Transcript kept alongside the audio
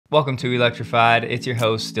Welcome to Electrified. It's your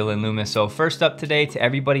host, Dylan Loomis. So first up today, to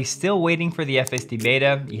everybody still waiting for the FSD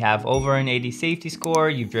Beta, you have over an 80 safety score,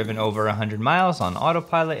 you've driven over 100 miles on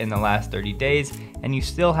autopilot in the last 30 days, and you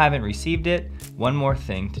still haven't received it, one more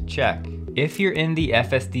thing to check. If you're in the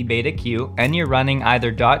FSD Beta queue and you're running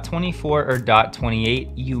either .24 or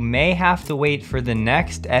 .28, you may have to wait for the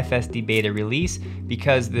next FSD Beta release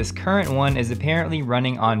because this current one is apparently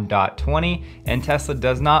running on .20 and Tesla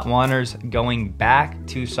does not want us going back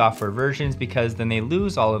to software versions because then they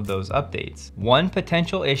lose all of those updates. One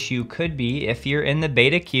potential issue could be if you're in the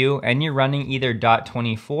beta queue and you're running either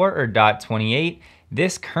 .24 or .28,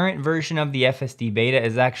 this current version of the FSD Beta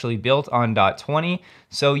is actually built on .20,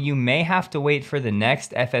 so you may have to wait for the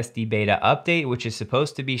next FSD Beta update, which is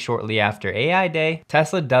supposed to be shortly after AI Day.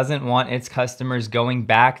 Tesla doesn't want its customers going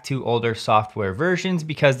back to older software versions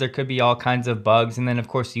because there could be all kinds of bugs, and then of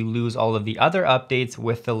course you lose all of the other updates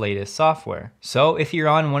with the latest software. So if you're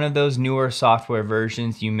on one of those newer software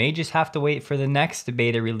versions, you may just have to wait for the next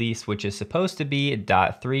beta release, which is supposed to be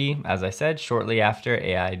 .3, as I said, shortly after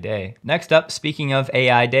AI Day. Next up, speaking of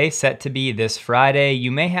AI Day, set to be this Friday,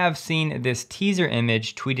 you may have seen this teaser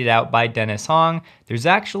image tweeted out by Dennis Hong. There's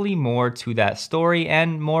actually more to that story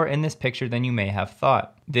and more in this picture than you may have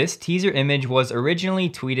thought. This teaser image was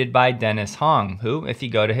originally tweeted by Dennis Hong, who, if you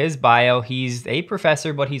go to his bio, he's a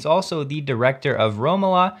professor, but he's also the director of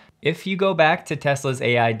Romola. If you go back to Tesla's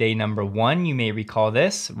AI Day #1, you may recall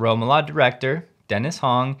this. Romola director, Dennis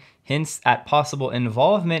Hong, hints at possible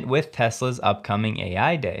involvement with Tesla's upcoming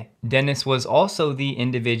AI Day. Dennis was also the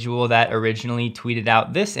individual that originally tweeted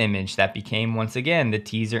out this image that became, once again, the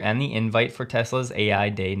teaser and the invite for Tesla's AI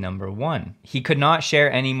Day #1. He could not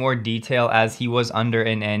share any more detail as he was under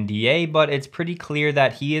an NDA, but it's pretty clear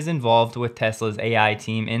that he is involved with Tesla's AI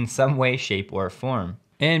team in some way, shape, or form.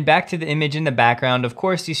 And back to the image in the background, of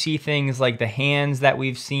course you see things like the hands that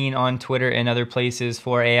we've seen on Twitter and other places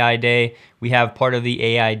for AI Day. We have part of the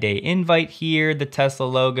AI Day invite here, the Tesla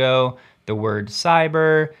logo, the word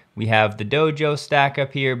cyber, we have the dojo stack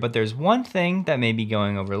up here, but there's one thing that may be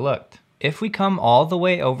going overlooked. If we come all the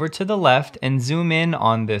way over to the left and zoom in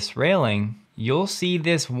on this railing, you'll see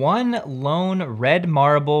this one lone red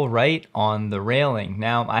marble right on the railing.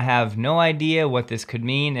 Now, I have no idea what this could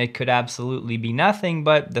mean. It could absolutely be nothing,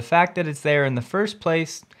 but the fact that it's there in the first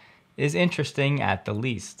place is interesting at the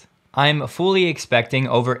least. I'm fully expecting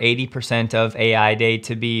over 80% of AI Day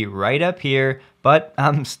to be right up here, but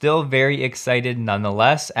I'm still very excited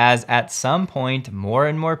nonetheless, as at some point, more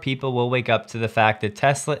and more people will wake up to the fact that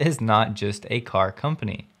Tesla is not just a car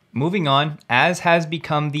company. Moving on, as has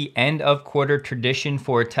become the end of quarter tradition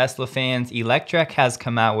for Tesla fans, Electric has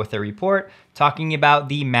come out with a report talking about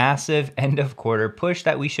the massive end of quarter push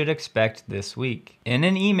that we should expect this week. In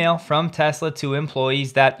an email from Tesla to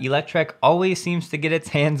employees that Electric always seems to get its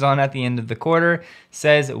hands on at the end of the quarter,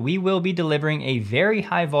 says we will be delivering a very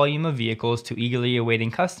high volume of vehicles to eagerly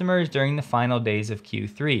awaiting customers during the final days of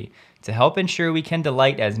Q3. To help ensure we can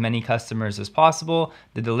delight as many customers as possible,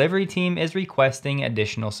 the delivery team is requesting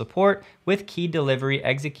additional support with key delivery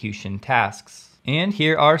execution tasks. And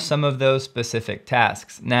here are some of those specific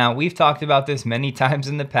tasks. Now, we've talked about this many times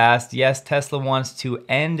in the past. Yes, Tesla wants to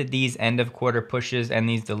end these end of quarter pushes and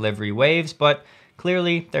these delivery waves, but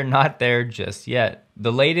clearly they're not there just yet.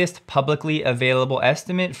 The latest publicly available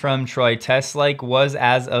estimate from Troy TSLAQ was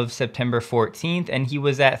as of September 14th, and he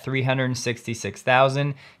was at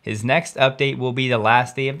 366,000. His next update will be the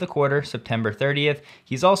last day of the quarter, September 30th.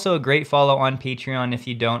 He's also a great follow on Patreon. If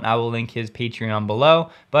you don't, I will link his Patreon below.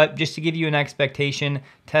 But just to give you an expectation,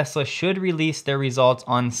 Tesla should release their results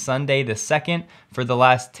on Sunday the 2nd. For the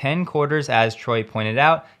last 10 quarters, as Troy pointed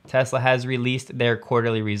out, Tesla has released their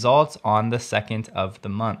quarterly results on the 2nd of the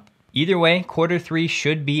month. Either way, quarter 3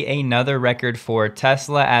 should be another record for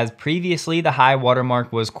Tesla, as previously the high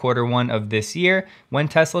watermark was quarter 1 of this year when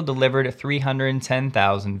Tesla delivered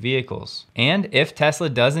 310,000 vehicles. And if Tesla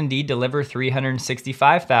does indeed deliver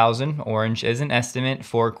 365,000, orange is an estimate,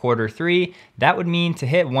 for quarter 3, that would mean to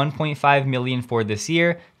hit 1.5 million for this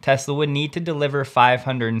year, Tesla would need to deliver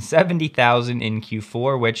 570,000 in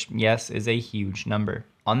Q4, which, yes, is a huge number.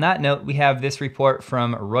 On that note, we have this report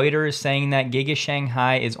from Reuters saying that Giga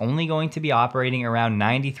Shanghai is only going to be operating around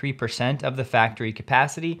 93% of the factory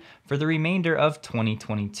capacity for the remainder of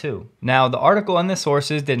 2022. Now, the article and the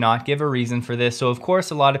sources did not give a reason for this, so of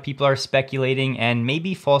course a lot of people are speculating and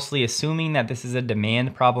maybe falsely assuming that this is a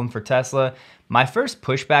demand problem for Tesla. My first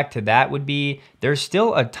pushback to that would be there's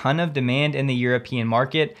still a ton of demand in the European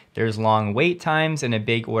market. There's long wait times and a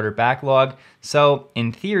big order backlog. So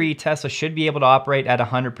in theory, Tesla should be able to operate at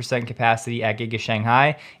 100% capacity at Giga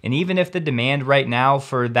Shanghai. And even if the demand right now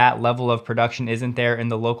for that level of production isn't there in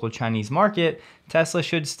the local Chinese market, Tesla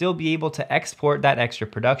should still be able to export that extra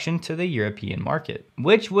production to the European market,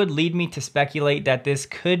 which would lead me to speculate that this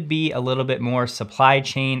could be a little bit more supply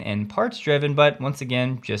chain and parts driven, but once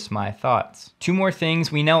again, just my thoughts. Two more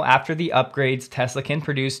things. We know after the upgrades, Tesla can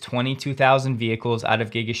produce 22,000 vehicles out of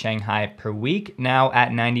Giga Shanghai per week. Now at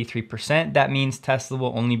 93%, that means Tesla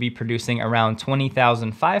will only be producing around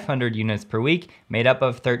 20,500 units per week, made up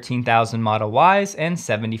of 13,000 Model Ys and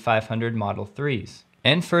 7,500 Model 3s.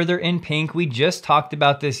 And further in pink, we just talked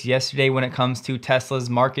about this yesterday when it comes to Tesla's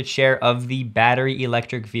market share of the battery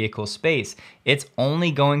electric vehicle space. It's only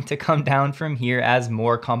going to come down from here as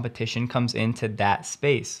more competition comes into that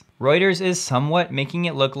space. Reuters is somewhat making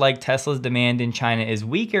it look like Tesla's demand in China is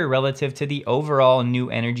weaker relative to the overall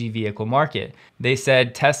new energy vehicle market. They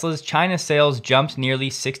said Tesla's China sales jumped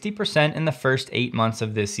nearly 60% in the first 8 months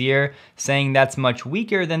of this year, saying that's much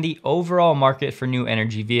weaker than the overall market for new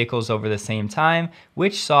energy vehicles over the same time,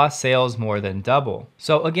 which saw sales more than double.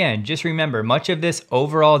 So again, just remember, much of this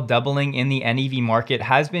overall doubling in the NEV market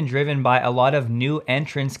has been driven by a lot of new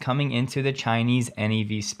entrants coming into the Chinese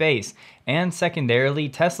NEV space. And secondarily,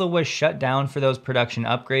 Tesla was shut down for those production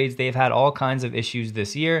upgrades. They've had all kinds of issues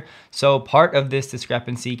this year. So part of this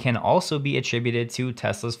discrepancy can also be attributed to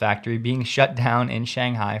Tesla's factory being shut down in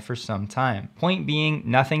Shanghai for some time. Point being,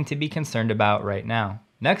 nothing to be concerned about right now.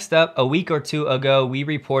 Next up, a week or two ago, we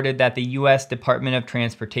reported that the US Department of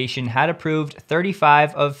Transportation had approved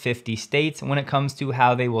 35 of 50 states when it comes to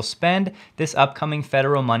how they will spend this upcoming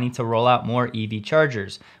federal money to roll out more EV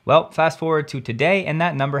chargers. Well, fast forward to today, and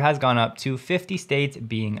that number has gone up to 50 states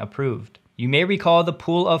being approved. You may recall the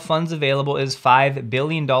pool of funds available is $5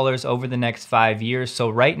 billion over the next 5 years. So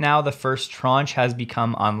right now, the first tranche has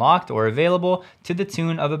become unlocked or available to the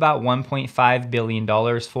tune of about $1.5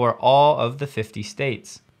 billion for all of the 50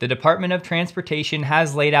 states. The Department of Transportation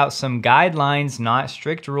has laid out some guidelines, not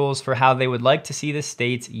strict rules, for how they would like to see the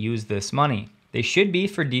states use this money. They should be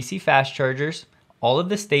for DC fast chargers. All of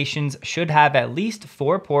the stations should have at least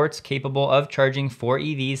 4 ports capable of charging 4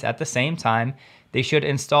 EVs at the same time. They should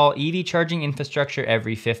install EV charging infrastructure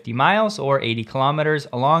every 50 miles or 80 kilometers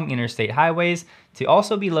along interstate highways to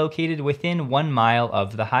also be located within 1 mile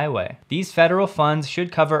of the highway. These federal funds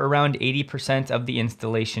should cover around 80% of the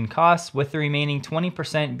installation costs, with the remaining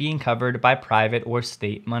 20% being covered by private or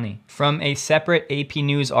state money. From a separate AP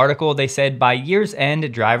News article, they said by year's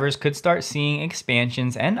end, drivers could start seeing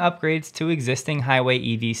expansions and upgrades to existing highway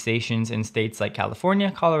EV stations in states like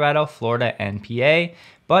California, Colorado, Florida, and PA.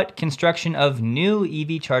 But construction of new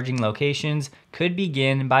EV charging locations could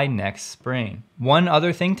begin by next spring. One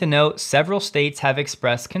other thing to note, several states have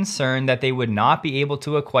expressed concern that they would not be able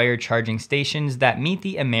to acquire charging stations that meet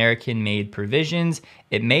the American-made provisions.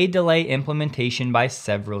 It may delay implementation by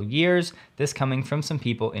several years, this coming from some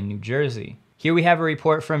people in New Jersey. Here we have a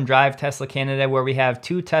report from Drive Tesla Canada where we have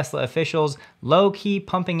 2 Tesla officials low-key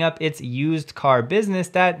pumping up its used car business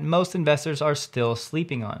that most investors are still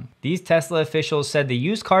sleeping on. These Tesla officials said the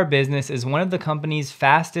used car business is one of the company's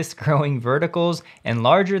fastest growing verticals and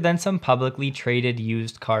larger than some publicly traded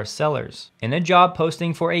used car sellers. In a job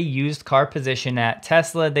posting for a used car position at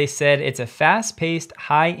Tesla, they said it's a fast-paced,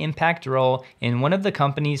 high-impact role in one of the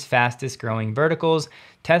company's fastest growing verticals.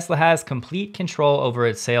 Tesla has complete control over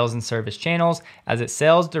its sales and service channels as it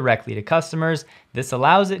sells directly to customers. This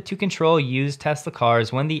allows it to control used Tesla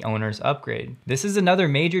cars when the owners upgrade. This is another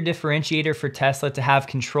major differentiator for Tesla to have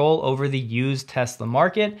control over the used Tesla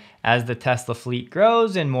market. As the Tesla fleet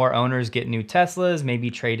grows and more owners get new Teslas,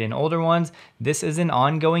 maybe trade in older ones, this is an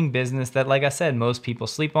ongoing business that, like I said, most people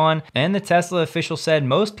sleep on. And the Tesla official said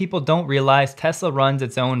most people don't realize Tesla runs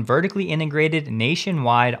its own vertically integrated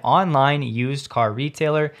nationwide online used car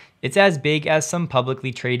retailer. It's as big as some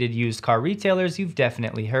publicly traded used car retailers you've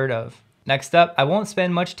definitely heard of. Next up, I won't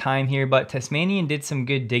spend much time here, but Tasmanian did some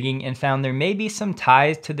good digging and found there may be some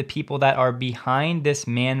ties to the people that are behind this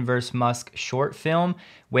Man vs. Musk short film,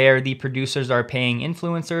 where the producers are paying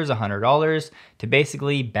influencers $100 to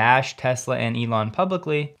basically bash Tesla and Elon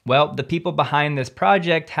publicly. Well, the people behind this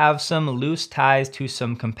project have some loose ties to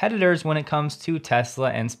some competitors when it comes to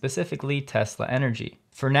Tesla and specifically Tesla Energy.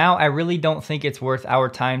 For now, I really don't think it's worth our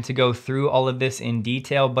time to go through all of this in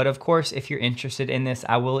detail, but of course, if you're interested in this,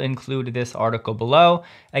 I will include this article below.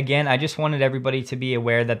 Again, I just wanted everybody to be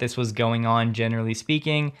aware that this was going on, generally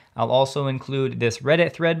speaking. I'll also include this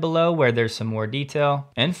Reddit thread below where there's some more detail.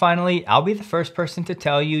 And finally, I'll be the first person to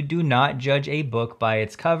tell you, do not judge a book by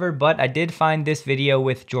its cover, but I did find this video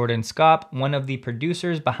with Jordan Skop, one of the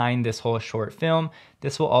producers behind this whole short film.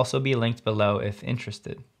 This will also be linked below if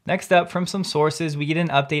interested. Next up, from some sources, we get an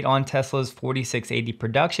update on Tesla's 4680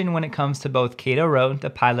 production when it comes to both Cato Road, the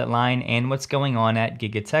pilot line, and what's going on at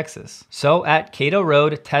Giga, Texas. So at Cato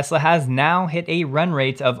Road, Tesla has now hit a run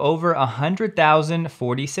rate of over 100,000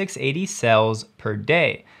 4680 cells per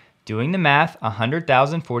day. Doing the math,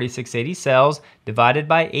 100,000 4680 cells divided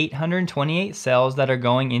by 828 cells that are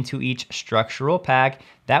going into each structural pack,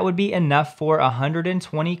 that would be enough for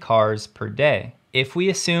 120 cars per day. If we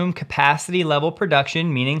assume capacity level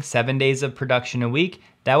production, meaning 7 days of production a week,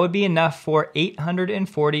 that would be enough for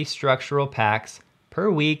 840 structural packs per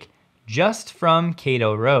week just from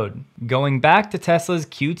Cato Road. Going back to Tesla's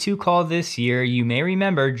Q2 call this year, you may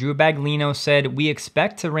remember Drew Baglino said, "We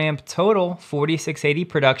expect to ramp total 4680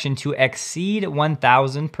 production to exceed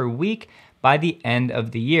 1,000 per week by the end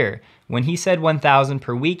of the year." When he said 1,000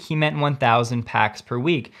 per week, he meant 1,000 packs per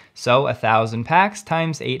week. So 1,000 packs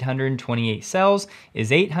times 828 cells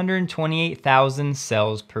is 828,000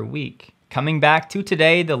 cells per week. Coming back to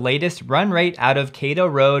today, the latest run rate out of Cato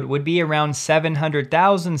Road would be around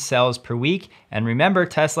 700,000 cells per week. And remember,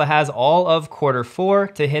 Tesla has all of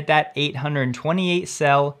Q4 to hit that 828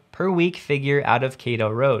 cell per week figure out of Cato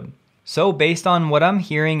Road. So based on what I'm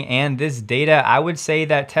hearing and this data, I would say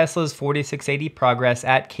that Tesla's 4680 progress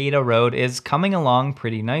at Cato Road is coming along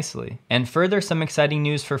pretty nicely. And further, some exciting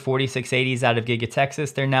news for 4680s out of Giga,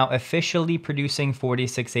 Texas. They're now officially producing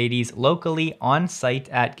 4680s locally on site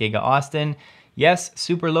at Giga Austin. Yes,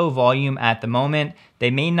 super low volume at the moment. They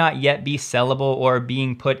may not yet be sellable or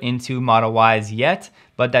being put into Model Ys yet,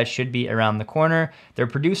 but that should be around the corner. They're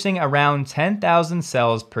producing around 10,000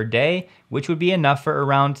 cells per day, which would be enough for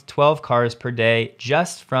around 12 cars per day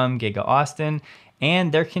just from Giga Austin.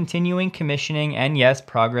 And they're continuing commissioning, and yes,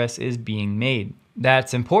 progress is being made.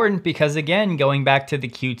 That's important because, again, going back to the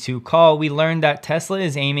Q2 call, we learned that Tesla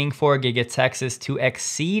is aiming for Giga Texas to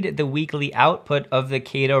exceed the weekly output of the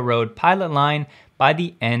Cato Road pilot line by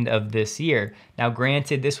the end of this year. Now,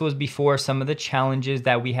 granted, this was before some of the challenges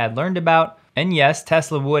that we had learned about. And yes,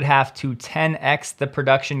 Tesla would have to 10x the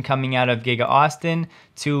production coming out of Giga Austin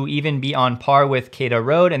to even be on par with Cato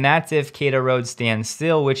Road, and that's if Cato Road stands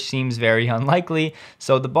still, which seems very unlikely.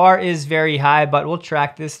 So the bar is very high, but we'll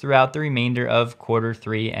track this throughout the remainder of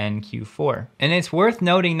Q3 and Q4. And it's worth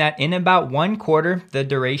noting that in about 1 quarter, the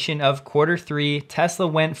duration of Q3, Tesla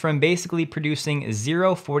went from basically producing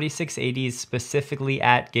 0 4680s specifically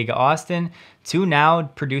at Giga Austin to now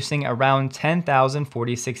producing around 10,000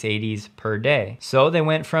 4680s per day. So they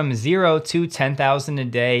went from 0 to 10,000 a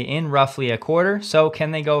day in roughly a quarter. So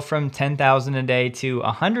can they go from 10,000 a day to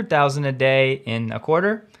 100,000 a day in a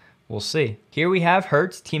quarter? We'll see. Here we have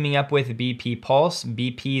Hertz teaming up with BP Pulse,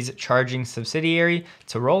 BP's charging subsidiary,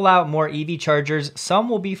 to roll out more EV chargers. Some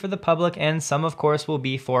will be for the public and some of course will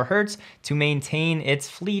be for Hertz to maintain its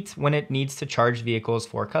fleet when it needs to charge vehicles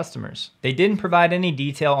for customers. They didn't provide any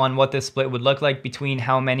detail on what this split would look like between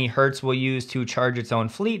how many Hertz will use to charge its own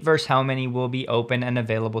fleet versus how many will be open and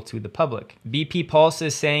available to the public. BP Pulse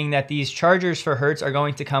is saying that these chargers for Hertz are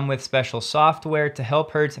going to come with special software to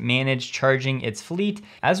help Hertz manage charging its fleet.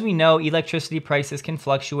 As we know, electricity prices can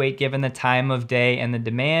fluctuate given the time of day and the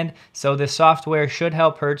demand, so this software should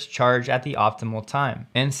help Hertz charge at the optimal time.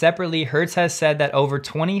 And separately, Hertz has said that over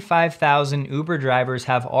 25,000 Uber drivers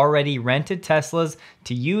have already rented Teslas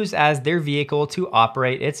to use as their vehicle to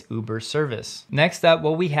operate its Uber service. Next up,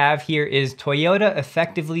 what we have here is Toyota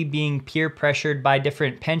effectively being peer pressured by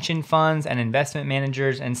different pension funds and investment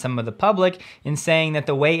managers and some of the public in saying that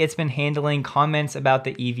the way it's been handling comments about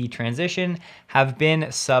the EV transition have been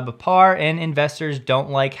subpar and investors don't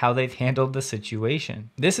like how they've handled the situation.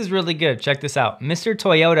 This is really good. Check this out. Mr.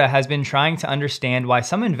 Toyota has been trying to understand why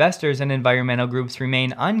some investors and environmental groups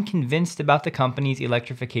remain unconvinced about the company's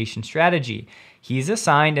electrification strategy. He's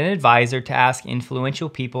assigned an advisor to ask influential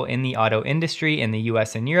people in the auto industry in the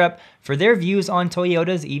US and Europe for their views on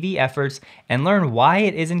Toyota's EV efforts and learn why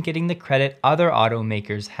it isn't getting the credit other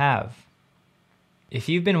automakers have. If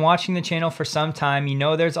you've been watching the channel for some time, you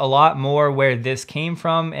know there's a lot more where this came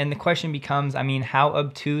from, and the question becomes, I mean, how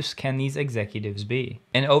obtuse can these executives be?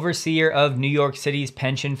 An overseer of New York City's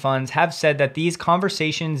pension funds have said that these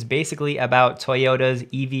conversations basically about Toyota's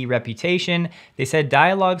EV reputation, they said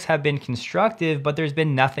dialogues have been constructive, but there's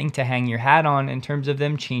been nothing to hang your hat on in terms of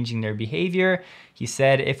them changing their behavior. He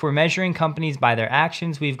said, if we're measuring companies by their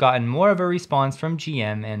actions, we've gotten more of a response from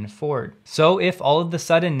GM and Ford. So if all of a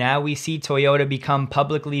sudden now we see Toyota become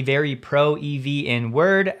publicly very pro-EV in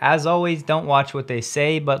word, as always, don't watch what they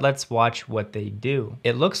say, but let's watch what they do.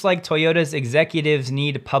 It looks like Toyota's executives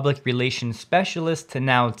need public relations specialists to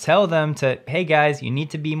now tell them to, hey guys, you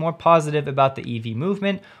need to be more positive about the EV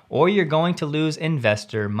movement, or you're going to lose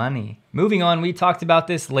investor money. Moving on, we talked about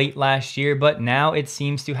this late last year, but now it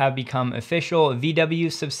seems to have become official.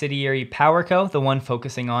 VW subsidiary PowerCo, the one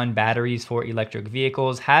focusing on batteries for electric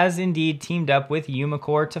vehicles, has indeed teamed up with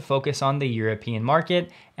Umicore to focus on the European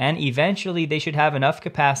market, and eventually they should have enough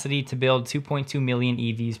capacity to build 2.2 million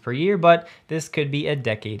EVs per year, but this could be a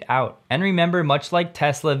decade out. And remember, much like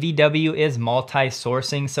Tesla, VW is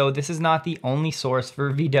multi-sourcing, so this is not the only source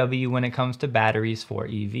for VW when it comes to batteries for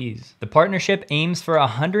EVs. The partnership aims for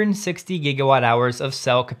 160 gigawatt hours of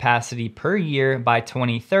cell capacity per year by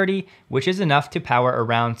 2030, which is enough to power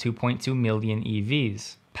around 2.2 million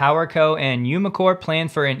EVs. PowerCo and Umicore plan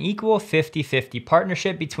for an equal 50-50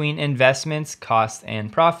 partnership between investments, costs,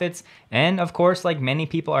 and profits, and of course, like many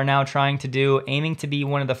people are now trying to do, aiming to be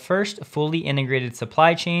one of the first fully integrated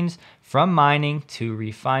supply chains from mining to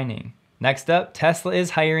refining. Next up, Tesla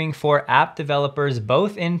is hiring for app developers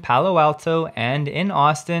both in Palo Alto and in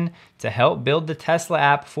Austin to help build the Tesla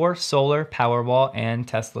app for solar, Powerwall, and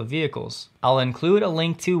Tesla vehicles. I'll include a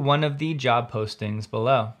link to one of the job postings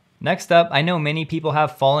below. Next up, I know many people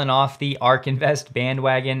have fallen off the ARK Invest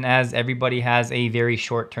bandwagon as everybody has a very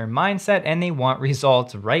short-term mindset and they want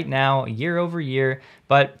results right now, year over year,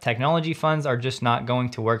 but technology funds are just not going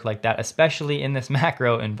to work like that, especially in this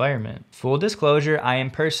macro environment. Full disclosure, I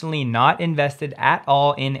am personally not invested at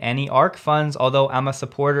all in any ARK funds, although I'm a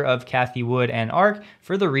supporter of Cathie Wood and ARK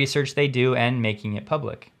for the research they do and making it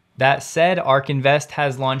public. That said, ARK Invest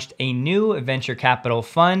has launched a new venture capital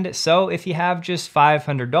fund, so if you have just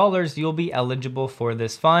 $500, you'll be eligible for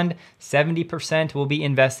this fund. 70% will be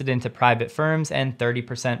invested into private firms and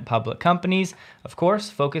 30% public companies, of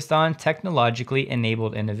course, focused on technologically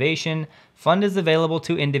enabled innovation. Fund is available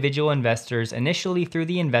to individual investors initially through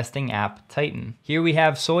the investing app Titan. Here we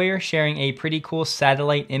have Sawyer sharing a pretty cool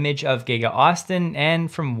satellite image of Giga Austin,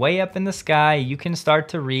 and from way up in the sky, you can start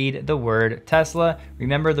to read the word Tesla.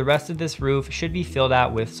 Remember, the rest of this roof should be filled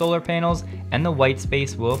out with solar panels, and the white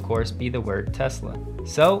space will of course be the word Tesla.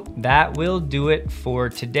 So that will do it for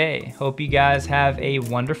today. Hope you guys have a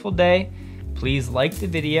wonderful day. Please like the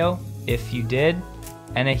video if you did.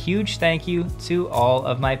 And a huge thank you to all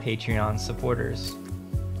of my Patreon supporters.